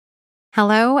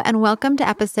Hello, and welcome to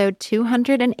episode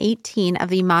 218 of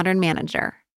The Modern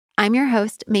Manager. I'm your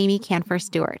host, Mamie Canfer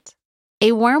Stewart.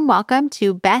 A warm welcome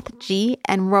to Beth G.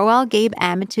 and Roel Gabe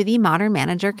M. to the Modern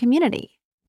Manager community.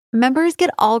 Members get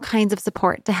all kinds of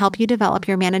support to help you develop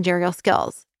your managerial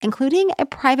skills, including a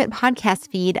private podcast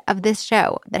feed of this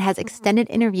show that has extended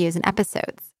interviews and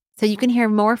episodes, so you can hear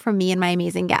more from me and my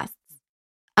amazing guests.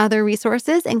 Other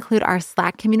resources include our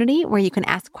Slack community where you can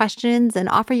ask questions and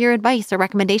offer your advice or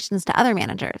recommendations to other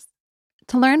managers.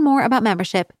 To learn more about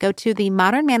membership, go to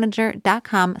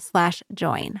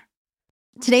themodernmanager.com/join.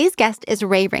 Today's guest is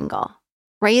Ray Ringel.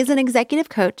 Ray is an executive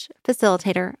coach,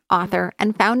 facilitator, author,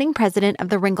 and founding president of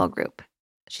the Ringel Group.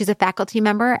 She's a faculty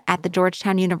member at the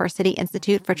Georgetown University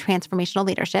Institute for Transformational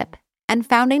Leadership and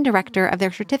founding director of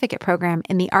their certificate program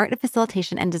in the Art of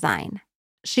Facilitation and Design.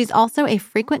 She's also a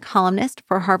frequent columnist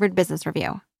for Harvard Business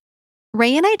Review.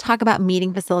 Ray and I talk about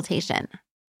meeting facilitation,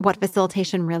 what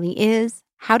facilitation really is,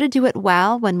 how to do it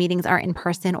well when meetings are in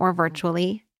person or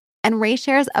virtually, and Ray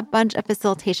shares a bunch of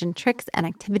facilitation tricks and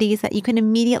activities that you can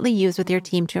immediately use with your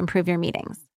team to improve your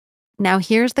meetings. Now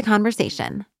here's the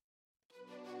conversation.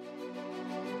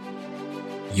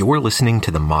 You're listening to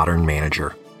The Modern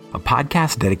Manager, a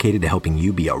podcast dedicated to helping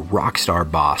you be a rockstar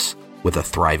boss with a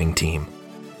thriving team.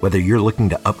 Whether you're looking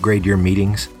to upgrade your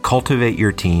meetings, cultivate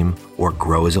your team, or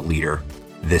grow as a leader,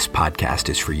 this podcast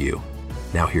is for you.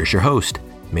 Now here's your host,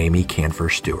 Mamie Canfer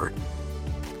Stewart.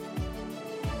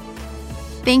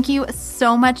 Thank you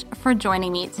so much for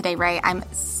joining me today, Ray. I'm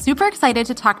super excited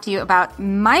to talk to you about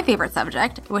my favorite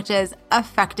subject, which is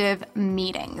effective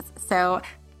meetings. So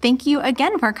thank you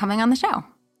again for coming on the show.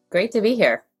 Great to be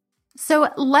here. So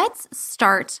let's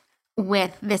start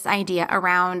with this idea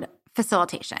around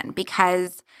facilitation,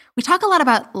 because we talk a lot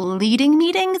about leading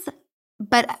meetings,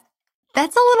 but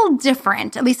that's a little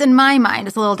different, at least in my mind,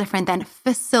 it's a little different than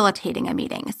facilitating a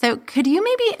meeting. So could you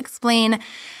maybe explain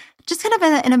just kind of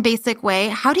in a basic way,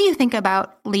 how do you think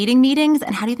about leading meetings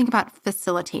and how do you think about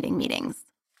facilitating meetings?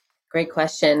 Great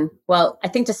question. Well, I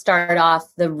think to start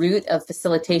off, the root of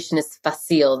facilitation is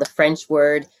facile, the French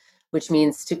word, which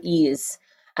means to ease.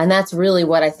 And that's really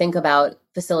what I think about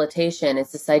facilitation.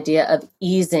 It's this idea of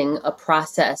easing a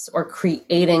process or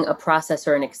creating a process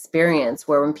or an experience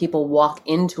where when people walk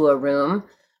into a room,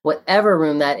 whatever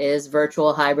room that is,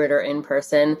 virtual, hybrid, or in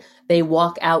person, they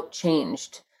walk out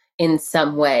changed in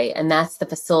some way. And that's the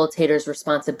facilitator's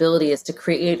responsibility, is to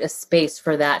create a space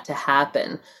for that to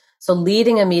happen. So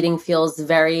leading a meeting feels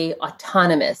very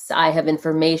autonomous. I have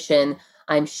information,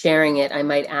 I'm sharing it. I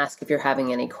might ask if you're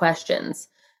having any questions.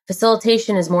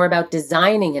 Facilitation is more about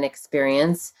designing an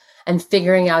experience and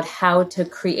figuring out how to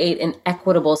create an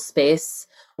equitable space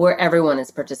where everyone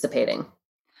is participating.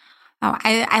 Oh,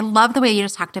 I love the way you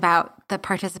just talked about the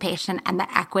participation and the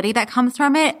equity that comes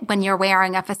from it when you're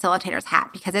wearing a facilitator's hat,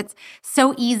 because it's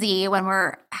so easy when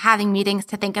we're having meetings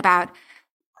to think about,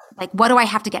 like, what do I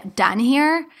have to get done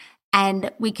here?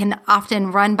 And we can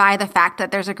often run by the fact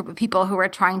that there's a group of people who we're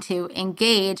trying to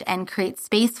engage and create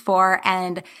space for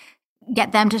and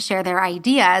get them to share their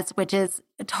ideas, which is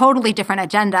a totally different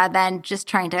agenda than just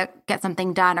trying to get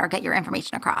something done or get your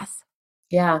information across.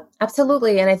 Yeah,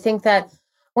 absolutely. And I think that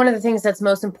one of the things that's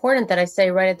most important that I say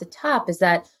right at the top is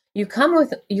that you come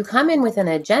in with an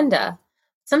agenda.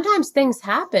 Sometimes things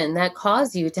happen that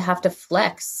cause you to have to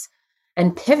flex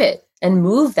and pivot and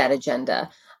move that agenda.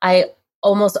 I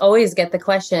almost always get the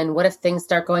question, what if things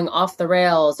start going off the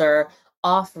rails or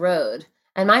off road?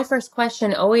 And my first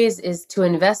question always is to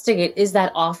investigate, is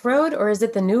that off-road or is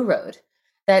it the new road?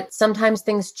 That sometimes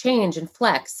things change and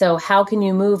flex. So how can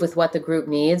you move with what the group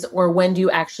needs? Or when do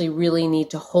you actually really need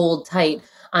to hold tight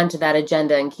onto that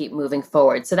agenda and keep moving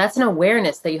forward? So that's an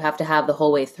awareness that you have to have the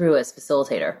whole way through as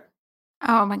facilitator.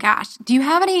 Oh my gosh. Do you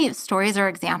have any stories or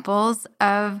examples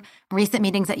of recent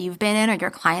meetings that you've been in or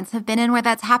your clients have been in where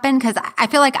that's happened? Because I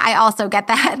feel like I also get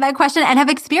that question and have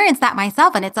experienced that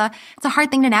myself. And it's a hard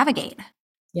thing to navigate.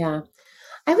 Yeah.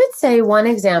 I would say one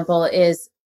example is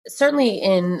certainly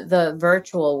in the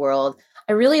virtual world,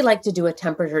 I really like to do a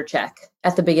temperature check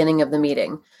at the beginning of the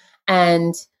meeting.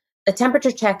 And a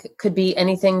temperature check could be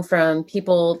anything from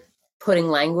people putting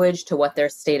language to what their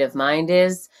state of mind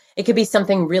is. It could be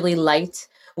something really light,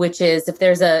 which is if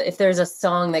there's a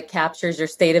song that captures your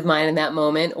state of mind in that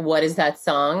moment, what is that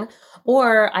song?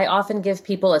 Or I often give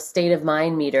people a state of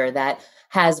mind meter that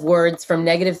has words from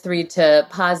 -3 to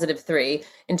 +3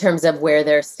 in terms of where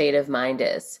their state of mind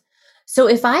is. So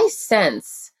if I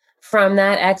sense from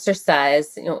that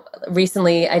exercise,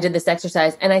 recently I did this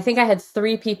exercise and I think I had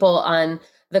 3 people on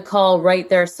the call write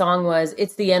their song was,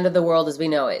 "It's the end of the world as we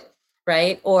know it,"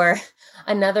 right? Or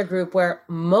another group where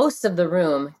most of the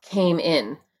room came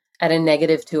in at a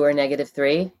 -2 or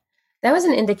 -3, that was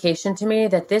an indication to me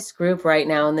that this group right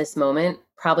now in this moment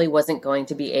probably wasn't going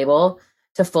to be able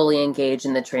to fully engage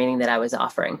in the training that I was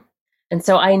offering. And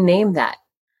so I named that.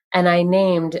 And I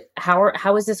named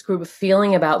how is this group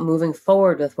feeling about moving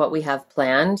forward with what we have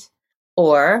planned?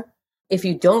 Or if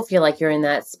you don't feel like you're in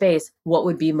that space, what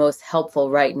would be most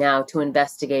helpful right now to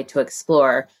investigate, to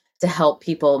explore, to help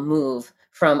people move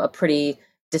from a pretty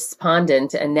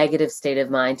despondent and negative state of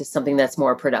mind to something that's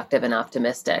more productive and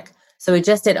optimistic. So we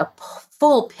just did a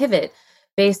full pivot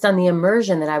based on the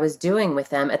immersion that I was doing with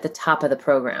them at the top of the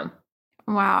program.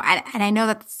 Wow. And I know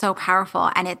that's so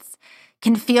powerful. And it's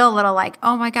can feel a little like,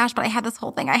 oh my gosh, but I had this whole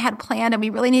thing I had planned and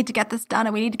we really need to get this done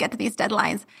and we need to get to these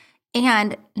deadlines.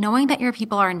 And knowing that your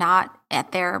people are not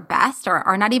at their best or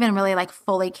are not even really like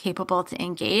fully capable to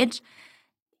engage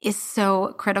is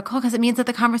so critical because it means that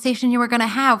the conversation you were going to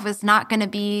have was not going to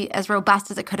be as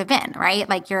robust as it could have been, right?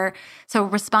 So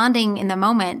responding in the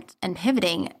moment and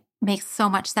pivoting makes so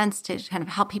much sense to kind of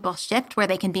help people shift where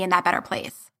they can be in that better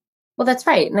place. Well, that's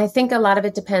right. And I think a lot of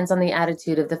it depends on the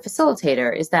attitude of the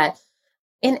facilitator, is that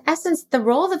in essence, the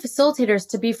role of the facilitator is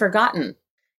to be forgotten.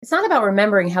 It's not about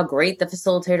remembering how great the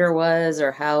facilitator was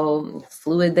or how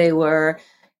fluid they were.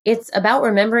 It's about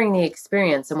remembering the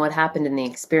experience and what happened in the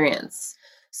experience.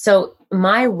 So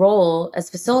my role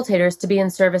as facilitator is to be in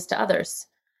service to others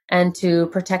and to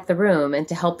protect the room and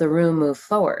to help the room move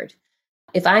forward.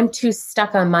 If I'm too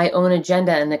stuck on my own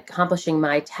agenda and accomplishing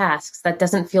my tasks, that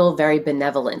doesn't feel very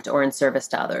benevolent or in service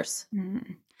to others.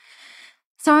 Mm.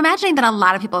 So I'm imagining that a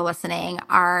lot of people listening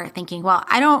are thinking, well,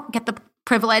 I don't get the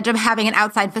privilege of having an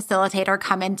outside facilitator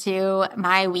come into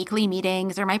my weekly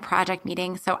meetings or my project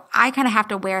meetings. So I kind of have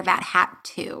to wear that hat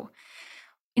too.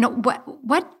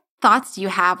 What thoughts do you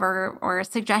have or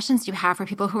suggestions do you have for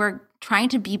people who are trying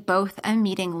to be both a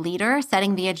meeting leader,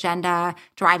 setting the agenda,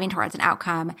 driving towards an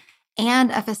outcome,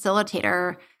 and a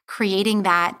facilitator, creating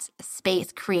that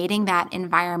space, creating that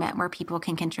environment where people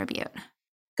can contribute?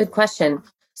 Good question.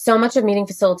 So much of meeting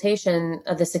facilitation,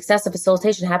 the success of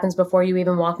facilitation happens before you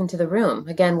even walk into the room.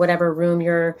 Again, whatever room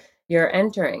you're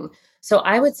entering. So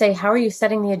I would say, how are you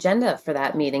setting the agenda for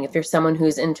that meeting? If you're someone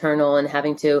who's internal and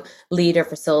having to lead or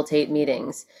facilitate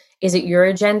meetings, is it your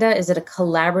agenda? Is it a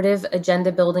collaborative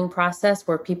agenda building process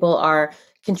where people are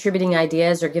contributing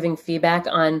ideas or giving feedback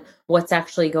on what's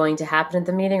actually going to happen at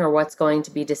the meeting or what's going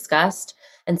to be discussed?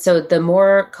 And so the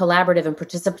more collaborative and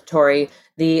participatory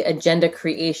the agenda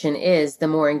creation is, the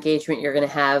more engagement you're going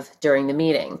to have during the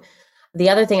meeting. The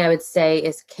other thing I would say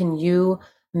is, can you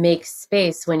make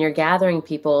space when you're gathering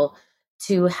people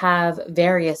to have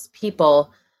various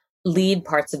people lead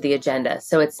parts of the agenda?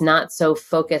 So it's not so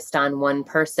focused on one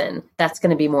person. That's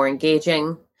going to be more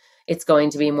engaging. It's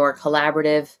going to be more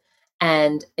collaborative,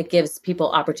 and it gives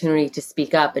people opportunity to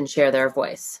speak up and share their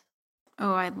voice.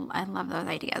 Oh, I love those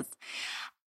ideas.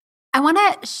 I want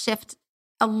to shift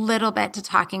a little bit to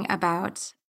talking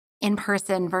about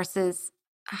in-person versus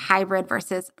hybrid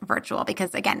versus virtual,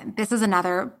 because again, this is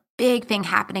another big thing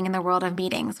happening in the world of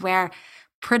meetings where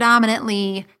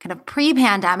predominantly kind of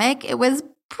pre-pandemic, it was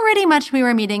pretty much we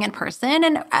were meeting in person,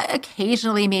 and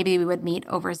occasionally maybe we would meet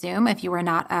over Zoom if you were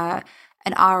not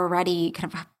an already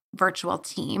kind of virtual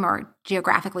team or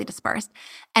geographically dispersed.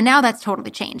 And now that's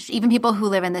totally changed. Even people who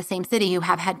live in the same city who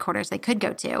have headquarters they could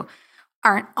go to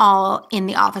aren't all in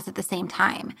the office at the same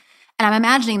time. And I'm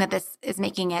imagining that this is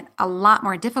making it a lot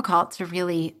more difficult to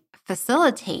really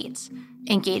facilitate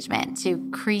engagement,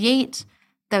 to create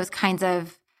those kinds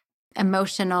of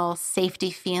emotional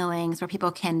safety feelings where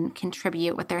people can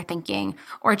contribute what they're thinking,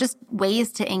 or just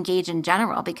ways to engage in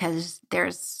general, because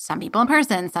there's some people in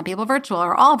person, some people virtual,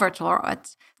 or all virtual, or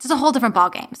it's just a whole different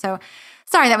ballgame. So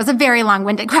sorry, that was a very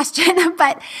long-winded question,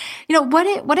 but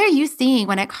what are you seeing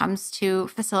when it comes to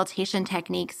facilitation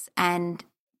techniques and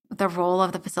the role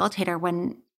of the facilitator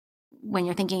when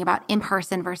you're thinking about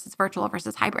in-person versus virtual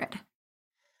versus hybrid?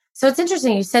 So it's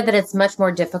interesting. You said that it's much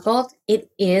more difficult. It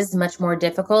is much more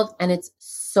difficult, and it's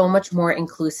so much more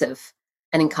inclusive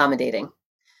and accommodating.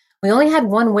 We only had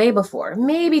one way before,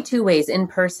 maybe two ways, in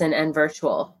person and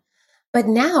virtual. But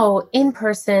now, in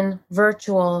person,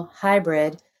 virtual,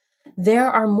 hybrid, there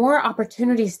are more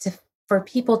opportunities for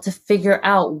people to figure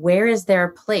out where is their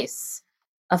place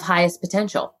of highest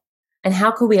potential. And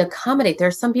how could we accommodate? There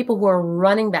are some people who are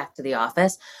running back to the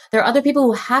office. There are other people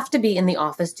who have to be in the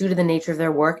office due to the nature of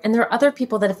their work. And there are other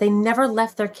people that if they never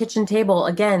left their kitchen table,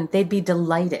 again, they'd be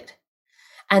delighted.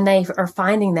 And they are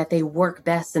finding that they work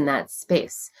best in that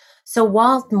space. So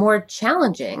while more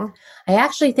challenging, I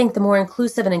actually think the more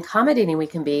inclusive and accommodating we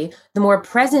can be, the more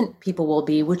present people will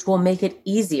be, which will make it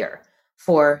easier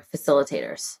for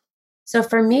facilitators. So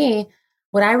for me,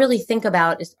 what I really think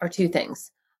about are two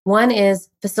things. One is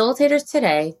facilitators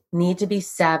today need to be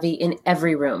savvy in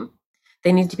every room.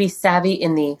 They need to be savvy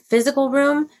in the physical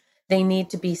room, they need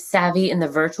to be savvy in the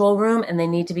virtual room, and they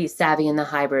need to be savvy in the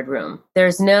hybrid room.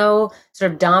 There's no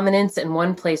sort of dominance in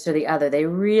one place or the other. They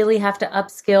really have to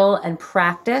upskill and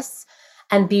practice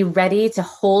and be ready to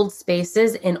hold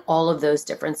spaces in all of those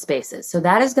different spaces. So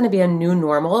that is going to be a new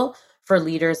normal for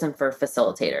leaders and for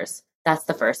facilitators. That's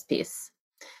the first piece.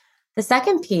 The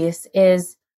second piece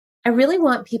is I really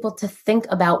want people to think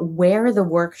about where the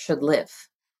work should live,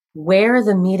 where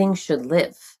the meeting should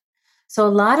live. So a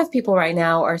lot of people right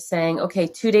now are saying, okay,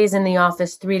 2 days in the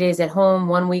office, 3 days at home,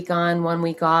 1 week on, 1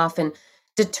 week off, and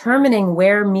determining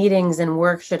where meetings and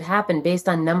work should happen based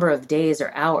on number of days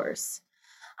or hours.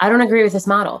 I don't agree with this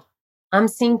model. I'm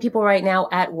seeing people right now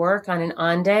at work on an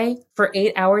on day for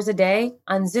 8 hours a day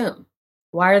on Zoom.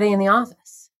 Why are they in the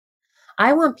office?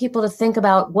 I want people to think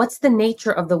about what's the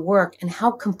nature of the work and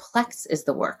how complex is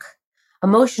the work.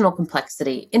 Emotional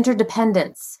complexity,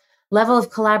 interdependence, level of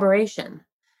collaboration.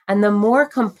 And the more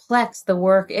complex the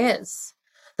work is,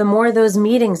 the more those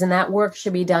meetings and that work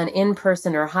should be done in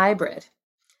person or hybrid.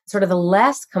 Sort of the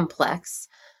less complex,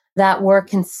 that work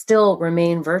can still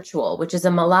remain virtual, which is a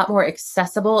lot more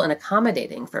accessible and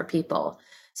accommodating for people.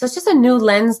 So it's just a new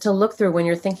lens to look through when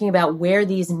you're thinking about where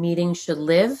these meetings should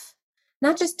live,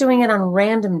 not just doing it on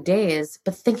random days,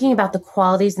 but thinking about the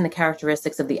qualities and the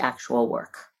characteristics of the actual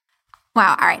work.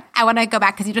 Wow. All right. I want to go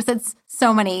back because you just said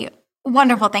so many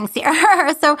wonderful things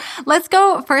here. So let's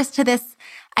go first to this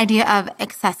idea of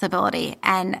accessibility.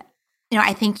 And,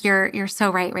 I think you're so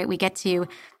right? We get to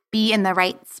be in the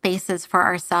right spaces for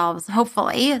ourselves,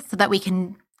 hopefully, so that we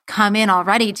can come in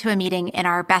already to a meeting in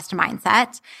our best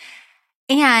mindset.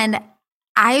 And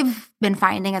I've been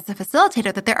finding as a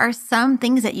facilitator that there are some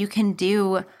things that you can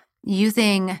do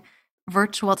using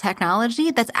virtual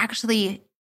technology that's actually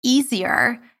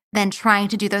easier than trying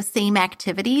to do those same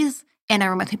activities in a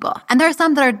room with people. And there are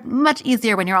some that are much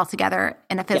easier when you're all together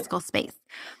in a physical space.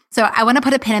 So I want to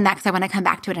put a pin in that because I want to come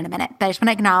back to it in a minute. But I just want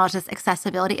to acknowledge this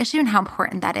accessibility issue and how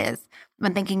important that is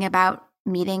when thinking about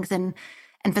meetings and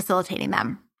facilitating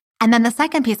them. And then the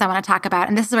second piece I want to talk about,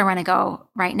 and this is where I want to go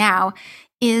right now,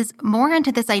 is more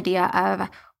into this idea of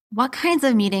what kinds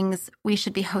of meetings we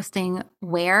should be hosting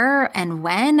where and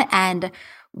when, and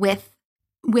with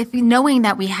knowing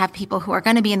that we have people who are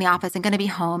going to be in the office and going to be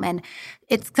home. And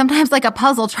it's sometimes like a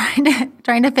puzzle trying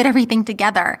to fit everything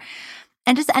together.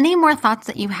 And just any more thoughts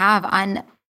that you have on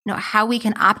how we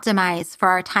can optimize for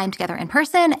our time together in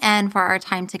person and for our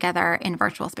time together in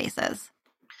virtual spaces.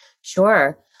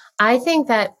 Sure. I think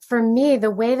that for me,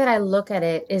 the way that I look at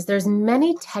it is there's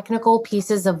many technical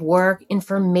pieces of work,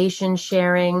 information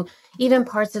sharing, even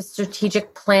parts of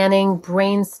strategic planning,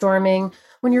 brainstorming.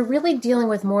 When you're really dealing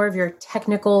with more of your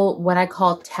technical, what I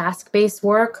call task-based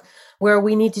work, where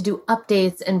we need to do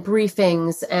updates and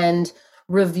briefings and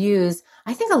reviews,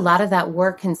 I think a lot of that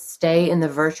work can stay in the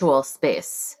virtual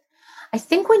space. I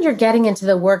think when you're getting into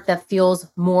the work that feels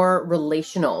more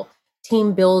relational,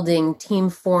 team building, team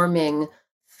forming,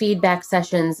 feedback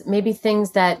sessions, maybe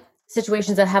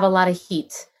situations that have a lot of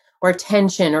heat or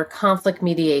tension or conflict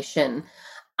mediation,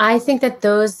 I think that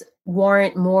those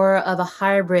warrant more of a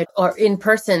hybrid or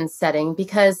in-person setting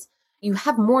because you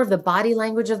have more of the body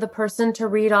language of the person to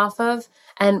read off of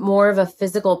and more of a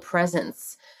physical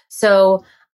presence. So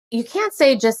you can't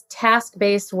say just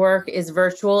task-based work is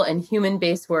virtual and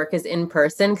human-based work is in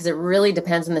person because it really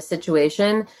depends on the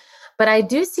situation. But I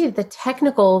do see the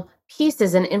technical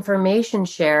pieces and information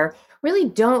share really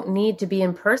don't need to be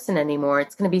in person anymore.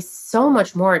 It's going to be so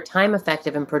much more time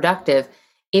effective and productive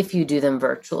if you do them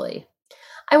virtually.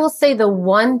 I will say the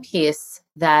one piece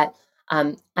that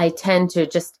I tend to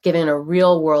just give in a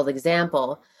real world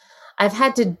example, I've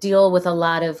had to deal with a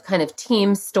lot of kind of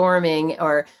team storming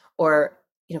or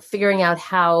figuring out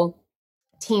how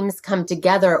teams come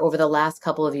together over the last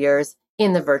couple of years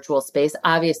in the virtual space,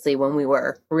 obviously when we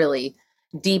were really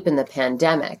deep in the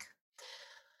pandemic.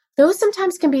 Those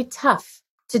sometimes can be tough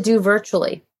to do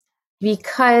virtually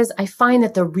because I find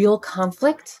that the real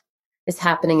conflict is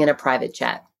happening in a private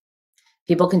chat.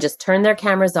 People can just turn their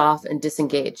cameras off and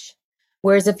disengage.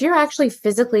 Whereas if you're actually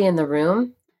physically in the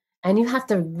room and you have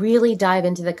to really dive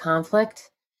into the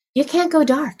conflict, you can't go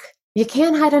dark. You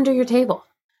can't hide under your table,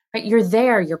 right? You're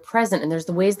there, you're present, and there's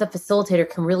the ways the facilitator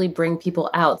can really bring people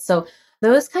out. So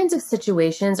those kinds of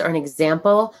situations are an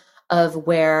example of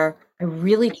where I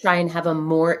really try and have a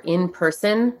more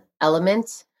in-person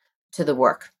element to the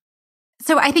work.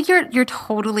 So I think you're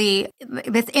totally,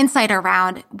 this insight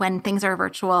around when things are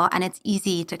virtual and it's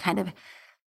easy to kind of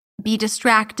be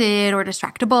distracted or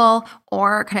distractible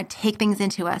or kind of take things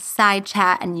into a side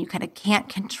chat and you kind of can't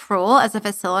control as a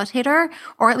facilitator,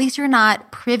 or at least you're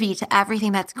not privy to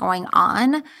everything that's going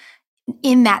on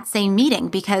in that same meeting,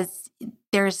 because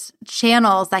there's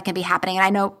channels that can be happening. And I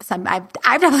know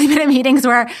I've definitely been in meetings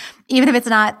where even if it's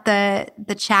not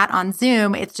the chat on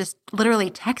Zoom, it's just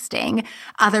literally texting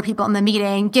other people in the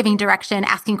meeting, giving direction,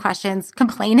 asking questions,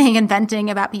 complaining and venting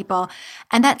about people.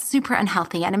 And that's super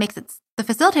unhealthy. And it makes the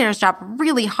facilitator's job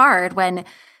really hard when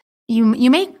you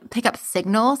may pick up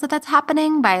signals that that's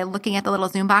happening by looking at the little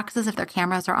Zoom boxes if their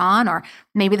cameras are on, or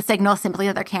maybe the signal is simply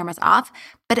that their camera's off.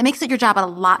 But it makes your job a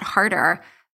lot harder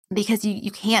because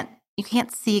you can't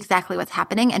see exactly what's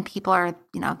happening, and people are,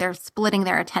 they're splitting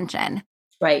their attention.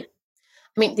 Right.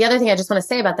 I mean, the other thing I just want to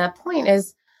say about that point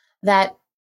is that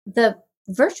the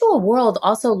virtual world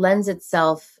also lends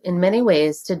itself in many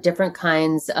ways to different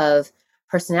kinds of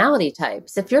personality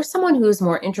types. If you're someone who's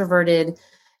more introverted,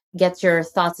 gets your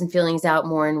thoughts and feelings out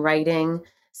more in writing,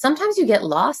 sometimes you get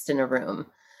lost in a room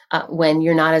when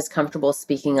you're not as comfortable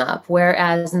speaking up.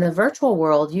 Whereas in the virtual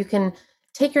world, you can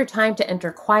take your time to enter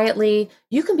quietly.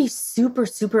 You can be super,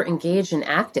 super engaged and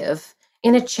active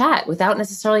in a chat without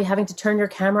necessarily having to turn your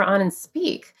camera on and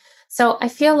speak. So I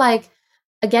feel like,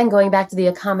 again, going back to the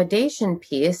accommodation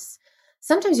piece,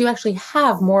 sometimes you actually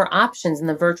have more options in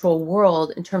the virtual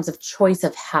world in terms of choice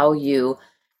of how you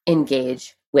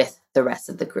engage with the rest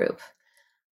of the group.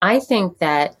 I think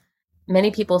that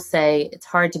many people say it's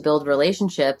hard to build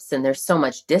relationships and there's so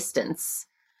much distance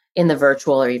in the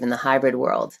virtual or even the hybrid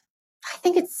world. I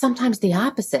think it's sometimes the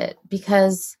opposite,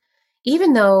 because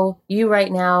even though you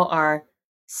right now are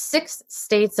 6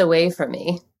 states away from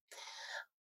me,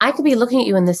 I could be looking at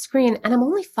you in the screen and I'm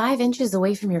only 5 inches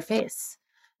away from your face.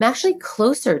 I'm actually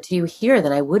closer to you here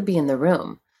than I would be in the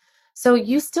room. So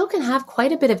you still can have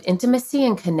quite a bit of intimacy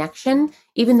and connection,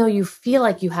 even though you feel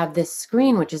like you have this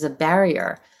screen, which is a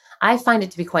barrier. I find it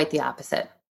to be quite the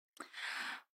opposite.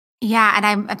 Yeah. And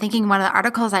I'm thinking one of the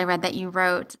articles I read that you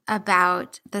wrote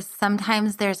about this,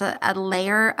 sometimes there's a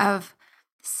layer of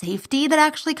safety that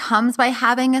actually comes by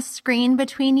having a screen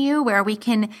between you, where we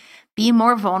can be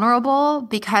more vulnerable,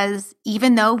 because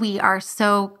even though we are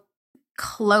so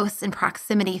close in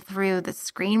proximity through the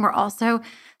screen, we're also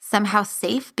somehow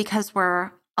safe because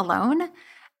we're alone.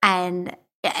 And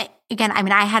again, I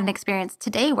mean, I had an experience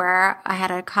today where I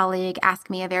had a colleague ask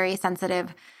me a very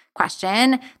sensitive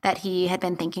question that he had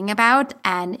been thinking about,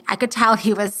 and I could tell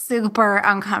he was super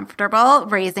uncomfortable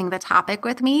raising the topic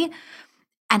with me.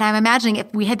 And I'm imagining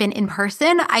if we had been in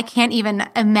person, I can't even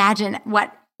imagine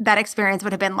what that experience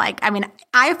would have been like. I mean,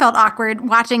 I felt awkward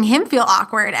watching him feel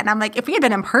awkward. And I'm like, if we had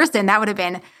been in person, that would have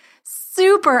been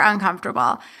super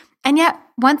uncomfortable. And yet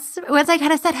once I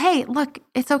kind of said, hey, look,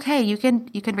 it's okay. You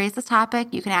can raise this topic.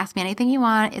 You can ask me anything you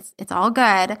want. It's all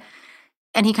good.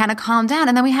 And he kind of calmed down.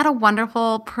 And then we had a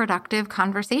wonderful, productive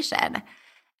conversation.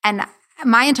 And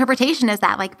my interpretation is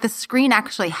that like the screen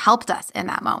actually helped us in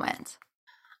that moment.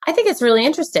 I think it's really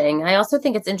interesting. I also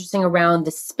think it's interesting around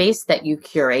the space that you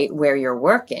curate where you're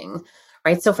working,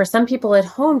 right? So for some people at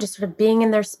home, just sort of being in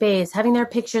their space, having their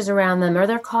pictures around them or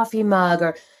their coffee mug,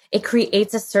 or it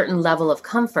creates a certain level of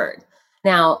comfort.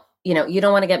 Now, you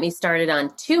don't want to get me started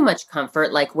on too much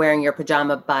comfort, like wearing your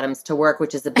pajama bottoms to work,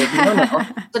 which is a big no-no.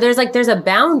 But there's a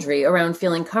boundary around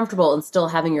feeling comfortable and still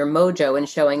having your mojo and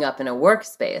showing up in a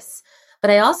workspace. But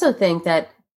I also think that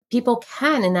people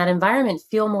can, in that environment,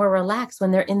 feel more relaxed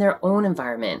when they're in their own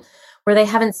environment, where they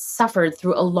haven't suffered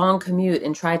through a long commute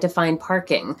and tried to find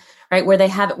parking, right? Where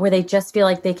they just feel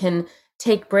like they can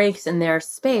take breaks in their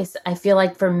space. I feel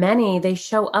like for many, they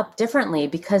show up differently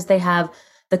because they have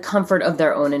the comfort of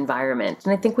their own environment.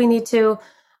 And I think we need to,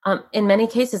 in many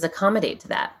cases, accommodate to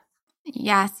that.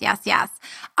 Yes.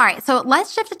 All right. So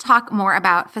let's shift to talk more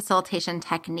about facilitation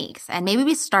techniques. And maybe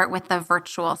we start with the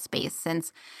virtual space,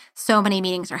 since so many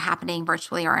meetings are happening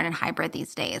virtually or in a hybrid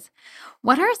these days.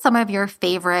 What are some of your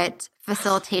favorite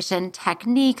facilitation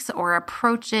techniques or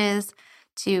approaches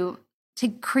to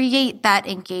create that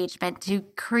engagement, to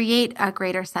create a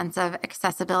greater sense of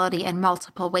accessibility and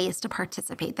multiple ways to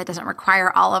participate that doesn't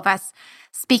require all of us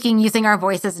speaking, using our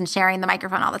voices and sharing the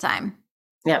microphone all the time?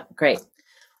 Yeah, great.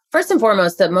 First and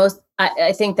foremost,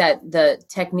 I think that the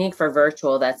technique for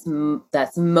virtual that's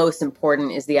most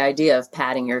important is the idea of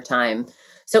padding your time.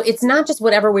 So it's not just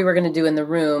whatever we were going to do in the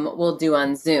room, we'll do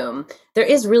on Zoom. There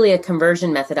is really a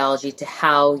conversion methodology to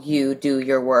how you do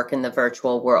your work in the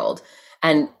virtual world.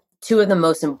 And two of the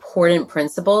most important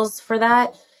principles for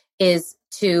that is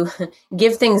to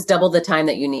give things double the time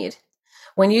that you need.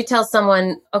 When you tell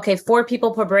someone, okay, 4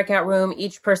 people per breakout room,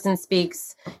 each person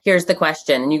speaks, here's the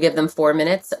question, and you give them 4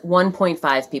 minutes,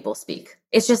 1.5 people speak.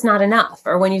 It's just not enough.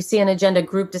 Or when you see an agenda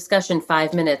group discussion,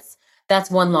 5 minutes,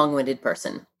 that's one long-winded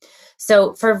person.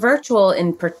 So for virtual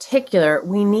in particular,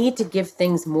 we need to give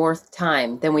things more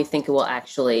time than we think it will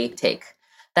actually take.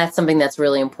 That's something that's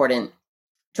really important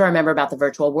to remember about the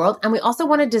virtual world. And we also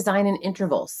want to design in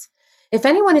intervals. If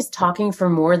anyone is talking for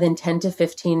more than 10 to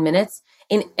 15 minutes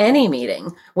in any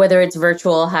meeting, whether it's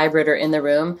virtual, hybrid, or in the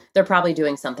room, they're probably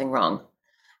doing something wrong.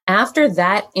 After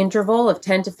that interval of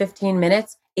 10 to 15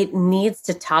 minutes, it needs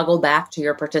to toggle back to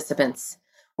your participants,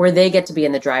 where they get to be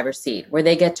in the driver's seat, where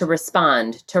they get to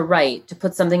respond, to write, to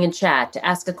put something in chat, to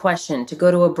ask a question, to go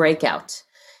to a breakout.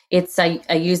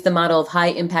 I use the model of high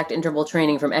impact interval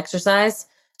training from exercise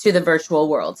to the virtual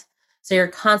world. So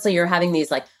you're having these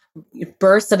like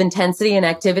bursts of intensity and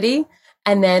activity,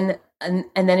 and then an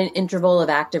interval of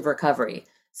active recovery.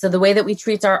 So the way that we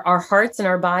treat our hearts and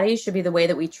our bodies should be the way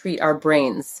that we treat our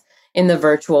brains in the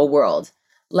virtual world.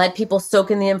 Let people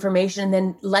soak in the information and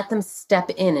then let them step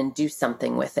in and do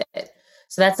something with it.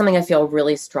 So that's something I feel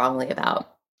really strongly about.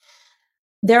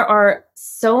 There are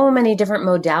so many different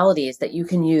modalities that you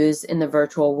can use in the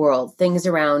virtual world. Things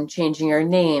around changing your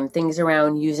name, things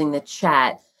around using the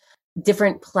chat,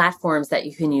 different platforms that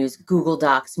you can use, Google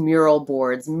Docs, Mural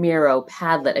boards, Miro,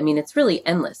 Padlet. I mean, it's really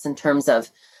endless in terms of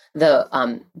the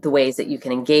ways that you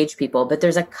can engage people. But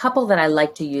there's a couple that I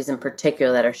like to use in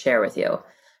particular that I'll share with you.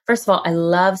 First of all, I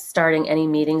love starting any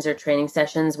meetings or training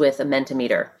sessions with a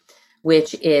Mentimeter,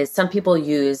 which is some people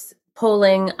use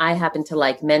polling. I happen to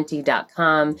like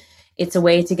menti.com. It's a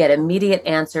way to get immediate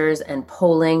answers and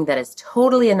polling that is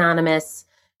totally anonymous.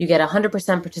 You get 100%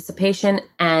 participation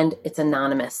and it's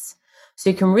anonymous. So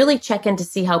you can really check in to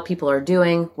see how people are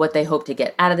doing, what they hope to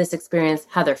get out of this experience,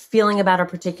 how they're feeling about a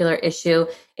particular issue.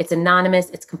 It's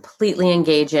anonymous, it's completely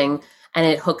engaging, and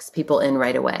it hooks people in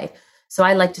right away. So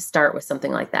I like to start with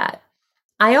something like that.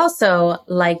 I also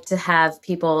like to have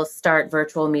people start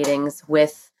virtual meetings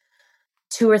with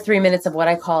 2 or 3 minutes of what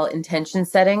I call intention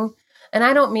setting. And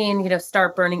I don't mean,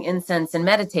 start burning incense and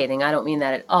meditating. I don't mean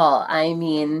that at all. I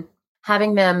mean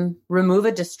having them remove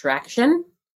a distraction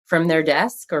from their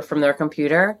desk or from their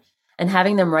computer and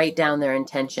having them write down their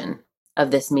intention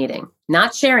of this meeting,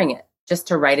 not sharing it, just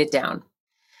to write it down.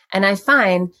 And I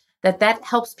find that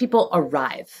helps people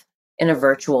arrive in a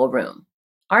virtual room.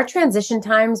 Our transition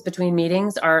times between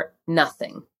meetings are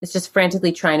nothing. It's just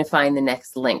frantically trying to find the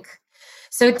next link.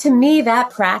 So to me,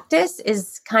 that practice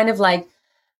is kind of like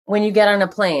when you get on a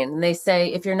plane and they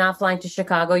say, if you're not flying to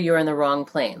Chicago, you're in the wrong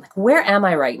plane. Like, where am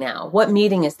I right now? What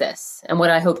meeting is this? And what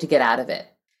do I hope to get out of it?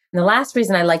 And the last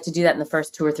reason I like to do that in the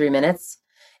first 2 or 3 minutes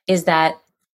is that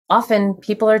often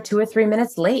people are 2 or 3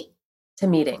 minutes late to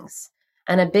meetings.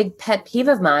 And a big pet peeve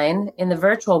of mine in the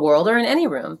virtual world or in any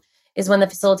room is when the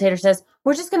facilitator says,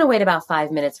 we're just going to wait about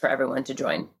 5 minutes for everyone to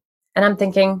join. And I'm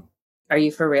thinking, are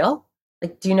you for real?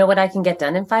 Like, do you know what I can get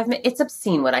done in 5 minutes? It's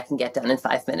obscene what I can get done in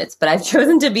 5 minutes, but I've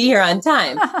chosen to be here on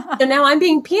time. So now I'm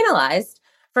being penalized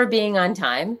for being on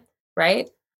time, right?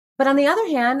 But on the other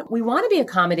hand, we want to be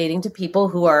accommodating to people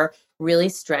who are really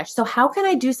stretched. So how can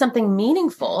I do something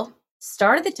meaningful?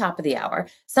 Start at the top of the hour,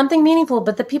 something meaningful,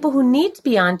 but the people who need to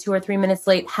be on 2 or 3 minutes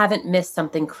late haven't missed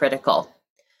something critical.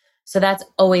 So that's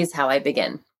always how I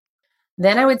begin.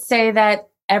 Then I would say that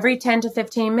every 10 to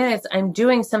 15 minutes, I'm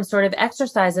doing some sort of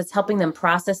exercise that's helping them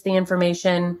process the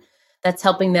information, that's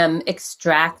helping them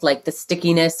extract like the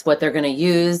stickiness, what they're going to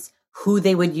use, who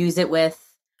they would use it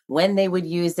with, when they would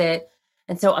use it.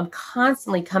 And so I'm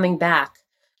constantly coming back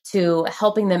to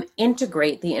helping them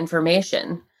integrate the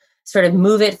information, sort of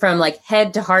move it from like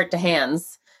head to heart to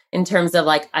hands in terms of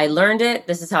like, I learned it,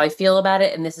 this is how I feel about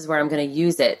it, and this is where I'm going to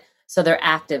use it. So they're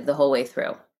active the whole way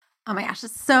through. Oh my gosh,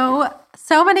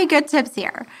 so many good tips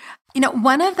here.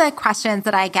 One of the questions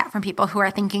that I get from people who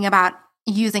are thinking about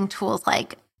using tools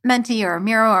like Menti or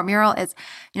Miro or Mural is,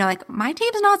 like, my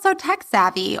team's not so tech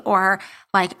savvy, or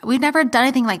like, we've never done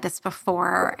anything like this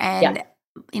before. And,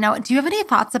 do you have any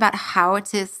thoughts about how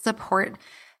to support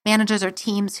managers or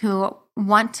teams who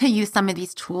want to use some of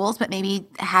these tools, but maybe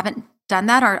haven't done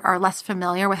that or are less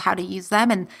familiar with how to use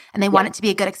them and they want it to be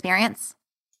a good experience?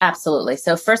 Absolutely.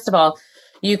 So first of all,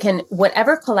 you can,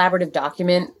 whatever collaborative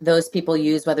document those people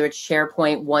use, whether it's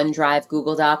SharePoint, OneDrive,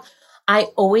 Google Doc, I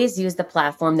always use the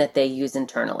platform that they use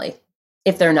internally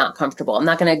if they're not comfortable. I'm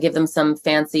not going to give them some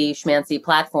fancy schmancy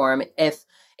platform. If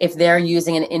they're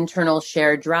using an internal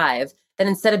shared drive, then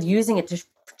instead of using it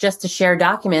just to share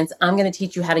documents, I'm going to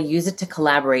teach you how to use it to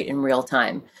collaborate in real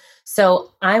time.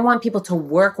 So I want people to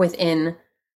work within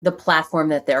the platform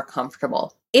that they're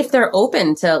comfortable. If they're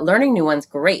open to learning new ones,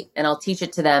 great. And I'll teach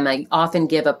it to them. I often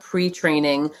give a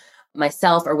pre-training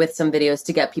myself or with some videos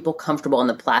to get people comfortable on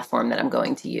the platform that I'm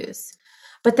going to use.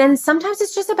 But then sometimes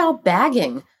it's just about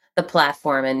bagging the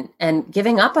platform and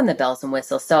giving up on the bells and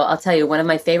whistles. So I'll tell you, one of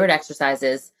my favorite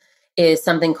exercises is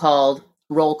something called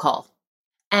roll call.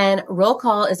 And roll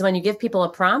call is when you give people a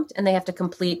prompt and they have to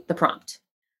complete the prompt.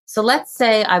 So let's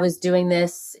say I was doing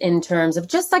this in terms of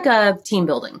just like a team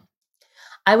building.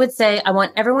 I would say, I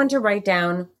want everyone to write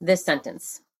down this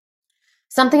sentence.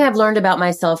 Something I've learned about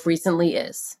myself recently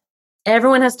is,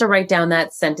 everyone has to write down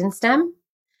that sentence stem.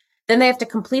 Then they have to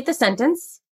complete the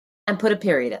sentence and put a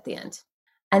period at the end.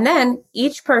 And then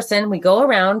each person, we go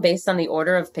around based on the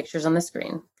order of pictures on the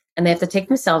screen, and they have to take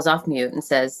themselves off mute and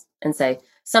say,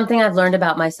 something I've learned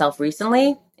about myself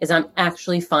recently is I'm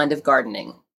actually fond of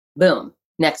gardening. Boom,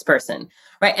 next person,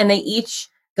 right? And they each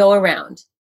go around.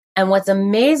 And what's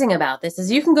amazing about this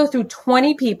is you can go through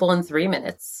 20 people in 3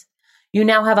 minutes. You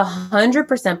now have 100%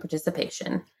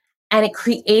 participation, and it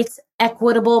creates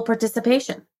equitable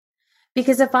participation.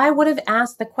 Because if I would have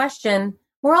asked the question,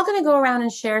 we're all going to go around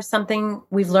and share something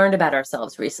we've learned about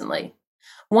ourselves recently.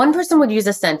 One person would use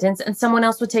a sentence and someone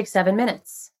else would take 7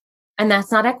 minutes. And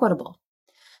that's not equitable.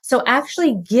 So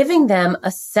actually giving them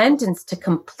a sentence to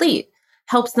complete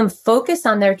helps them focus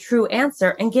on their true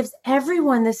answer and gives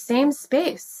everyone the same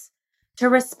space to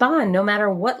respond, no matter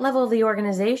what level of the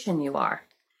organization you are.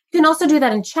 You can also do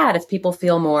that in chat if people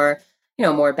feel more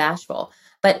bashful.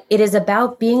 But it is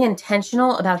about being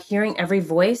intentional about hearing every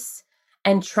voice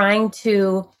and trying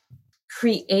to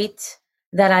create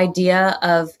that idea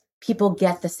of people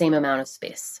get the same amount of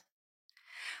space.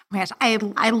 Oh my gosh,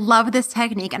 I love this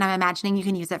technique, and I'm imagining you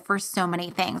can use it for so many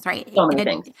things, right? So many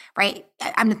things. Right?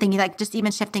 I'm thinking like just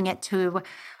even shifting it to,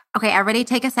 okay, everybody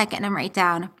take a second and write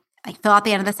down, like fill out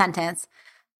the end of the sentence.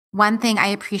 One thing I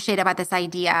appreciate about this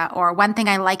idea, or one thing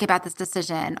I like about this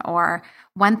decision, or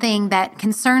one thing that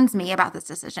concerns me about this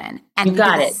decision. And you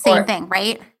got it. Same thing,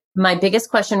 right? My biggest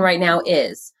question right now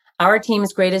is, our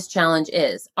team's greatest challenge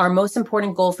is, our most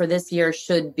important goal for this year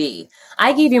should be.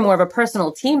 I gave you more of a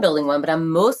personal team building one, but I'm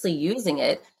mostly using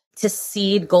it to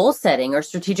seed goal setting or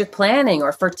strategic planning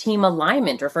or for team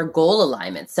alignment or for goal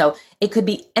alignment. So it could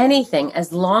be anything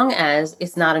as long as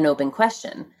it's not an open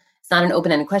question. It's not an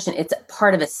open-ended question. It's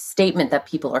part of a statement that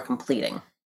people are completing.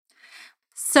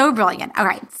 So brilliant. All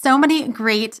right. So many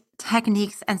great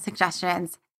techniques and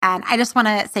suggestions. And I just want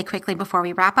to say quickly before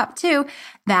we wrap up too,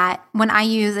 that when I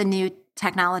use a new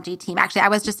technology team, actually, I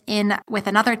was just in with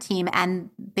another team and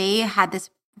they had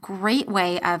this great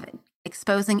way of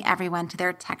exposing everyone to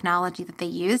their technology that they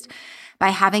used by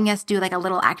having us do like a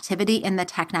little activity in the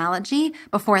technology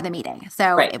before the meeting.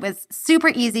 So It was super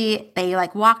easy. They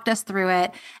like walked us through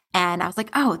it. And I was like,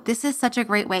 oh, this is such a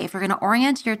great way if you're going to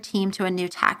orient your team to a new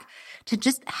tech to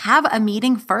just have a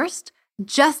meeting first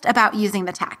just about using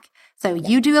the tech. So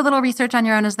you do a little research on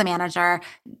your own as the manager,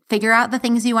 figure out the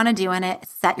things you want to do in it,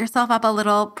 set yourself up a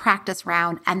little practice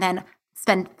round, and then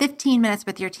spend 15 minutes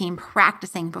with your team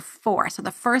practicing before. So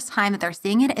the first time that they're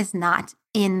seeing it is not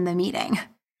in the meeting.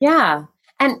 Yeah.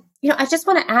 And, I just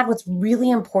want to add what's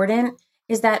really important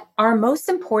is that our most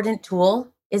important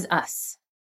tool is us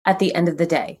at the end of the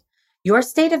day. Your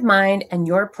state of mind and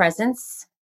your presence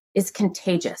is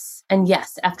contagious. And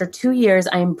yes, after 2 years,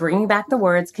 I am bringing back the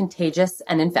words contagious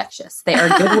and infectious. They are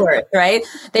good words, right?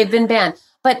 They've been banned.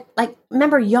 But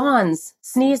remember, yawns,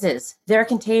 sneezes, they're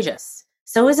contagious.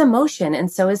 So is emotion and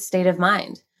so is state of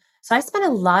mind. So I spend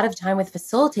a lot of time with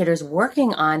facilitators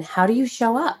working on how do you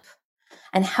show up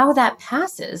and how that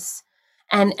passes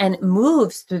and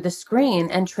moves through the screen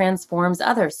and transforms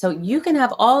others. So you can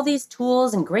have all these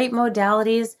tools and great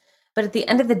modalities, but at the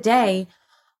end of the day,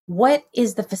 what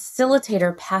is the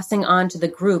facilitator passing on to the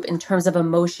group in terms of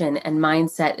emotion and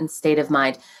mindset and state of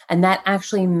mind? And that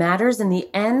actually matters in the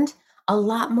end a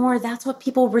lot more. That's what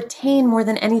people retain more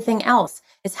than anything else,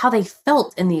 is how they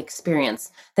felt in the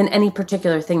experience than any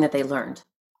particular thing that they learned.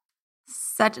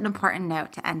 Such an important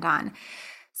note to end on.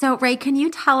 So, Ray, can you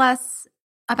tell us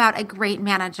about a great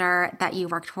manager that you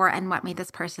worked for and what made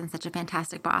this person such a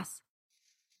fantastic boss?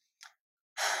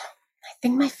 I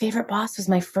think my favorite boss was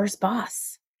my first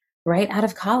boss right out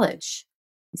of college.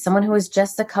 Someone who was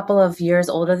just a couple of years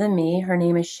older than me. Her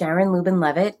name is Sharon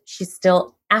Lubin-Levitt. She's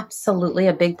still absolutely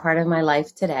a big part of my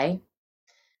life today.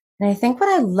 And I think what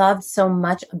I loved so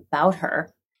much about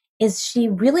her is she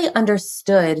really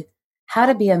understood how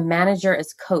to be a manager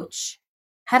as coach,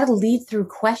 how to lead through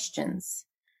questions,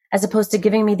 as opposed to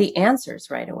giving me the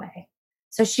answers right away.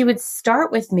 So she would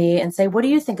start with me and say, what do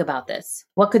you think about this?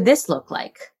 What could this look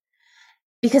like?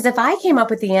 Because if I came up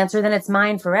with the answer, then it's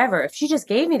mine forever. If she just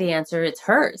gave me the answer, it's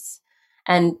hers.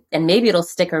 And maybe it'll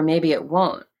stick or maybe it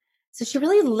won't. So she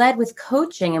really led with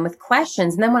coaching and with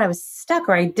questions. And then when I was stuck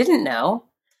or I didn't know,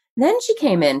 then she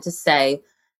came in to say,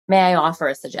 may I offer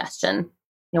a suggestion?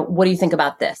 What do you think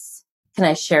about this? Can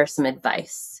I share some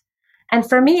advice? And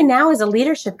for me now as a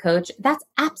leadership coach, that's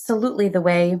absolutely the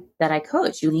way that I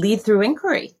coach. You lead through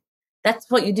inquiry.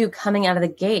 That's what you do coming out of the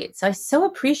gate. So I so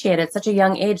appreciate at such a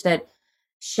young age that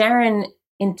Sharon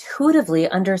intuitively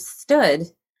understood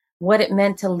what it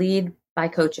meant to lead by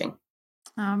coaching.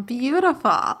 Oh,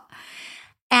 beautiful.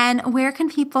 And where can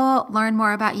people learn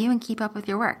more about you and keep up with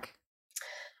your work?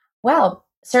 Well,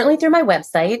 certainly through my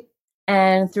website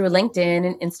and through LinkedIn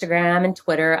and Instagram and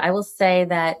Twitter. I will say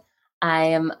that I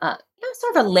am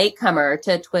sort of a latecomer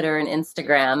to Twitter and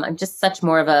Instagram. I'm just such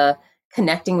more of a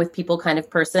connecting with people kind of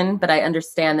person, but I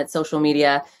understand that social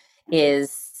media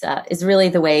is really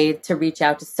the way to reach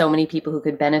out to so many people who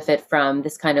could benefit from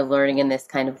this kind of learning and this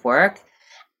kind of work.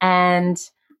 And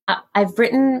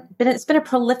it's been a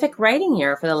prolific writing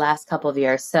year for the last couple of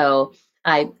years. So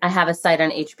I have a site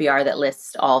on HBR that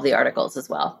lists all the articles as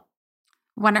well.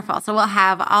 Wonderful. So we'll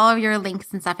have all of your links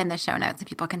and stuff in the show notes so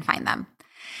people can find them.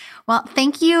 Well,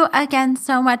 thank you again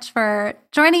so much for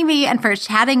joining me and for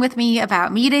chatting with me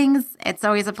about meetings. It's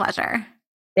always a pleasure.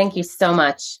 Thank you so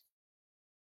much.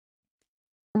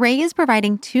 Ray is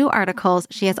providing 2 articles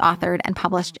she has authored and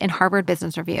published in Harvard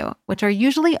Business Review, which are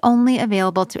usually only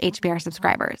available to HBR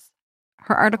subscribers.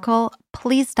 Her article,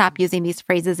 Please Stop Using These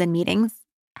Phrases in Meetings,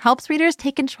 helps readers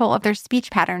take control of their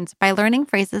speech patterns by learning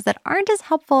phrases that aren't as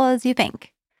helpful as you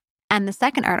think. And the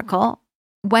second article,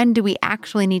 When Do We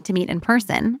Actually Need to Meet in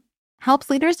Person, helps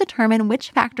leaders determine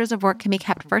which factors of work can be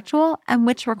kept virtual and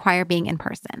which require being in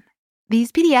person.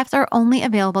 These PDFs are only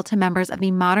available to members of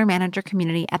the Modern Manager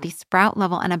community at the Sprout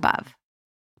level and above.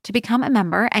 To become a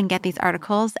member and get these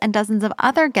articles and dozens of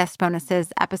other guest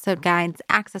bonuses, episode guides,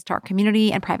 access to our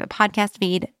community and private podcast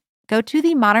feed, go to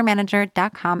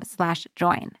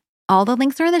themodernmanager.com/join. All the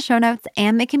links are in the show notes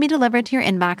and they can be delivered to your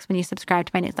inbox when you subscribe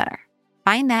to my newsletter.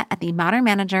 Find that at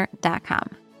themodernmanager.com.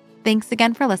 Thanks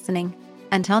again for listening.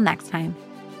 Until next time.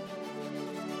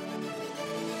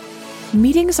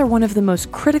 Meetings are one of the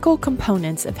most critical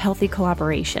components of healthy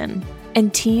collaboration,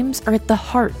 and teams are at the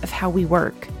heart of how we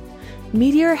work.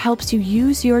 Meteor helps you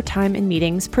use your time in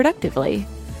meetings productively,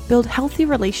 build healthy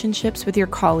relationships with your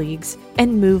colleagues,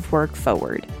 and move work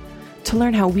forward. To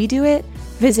learn how we do it,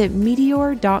 visit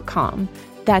meteor.com.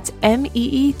 That's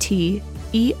MEETEOR.com.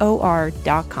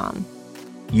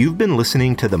 You've been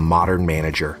listening to The Modern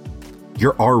Manager.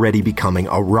 You're already becoming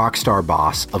a rockstar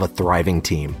boss of a thriving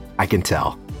team, I can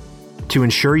tell. To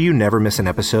ensure you never miss an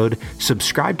episode,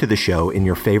 subscribe to the show in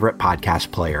your favorite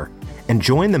podcast player and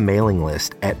join the mailing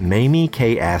list at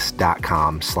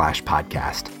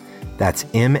mamieks.com/podcast. That's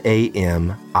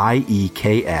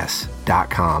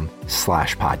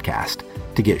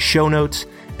MAMIEKS.com/podcast to get show notes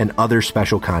and other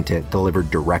special content delivered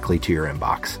directly to your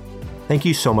inbox. Thank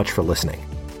you so much for listening.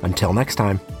 Until next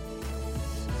time.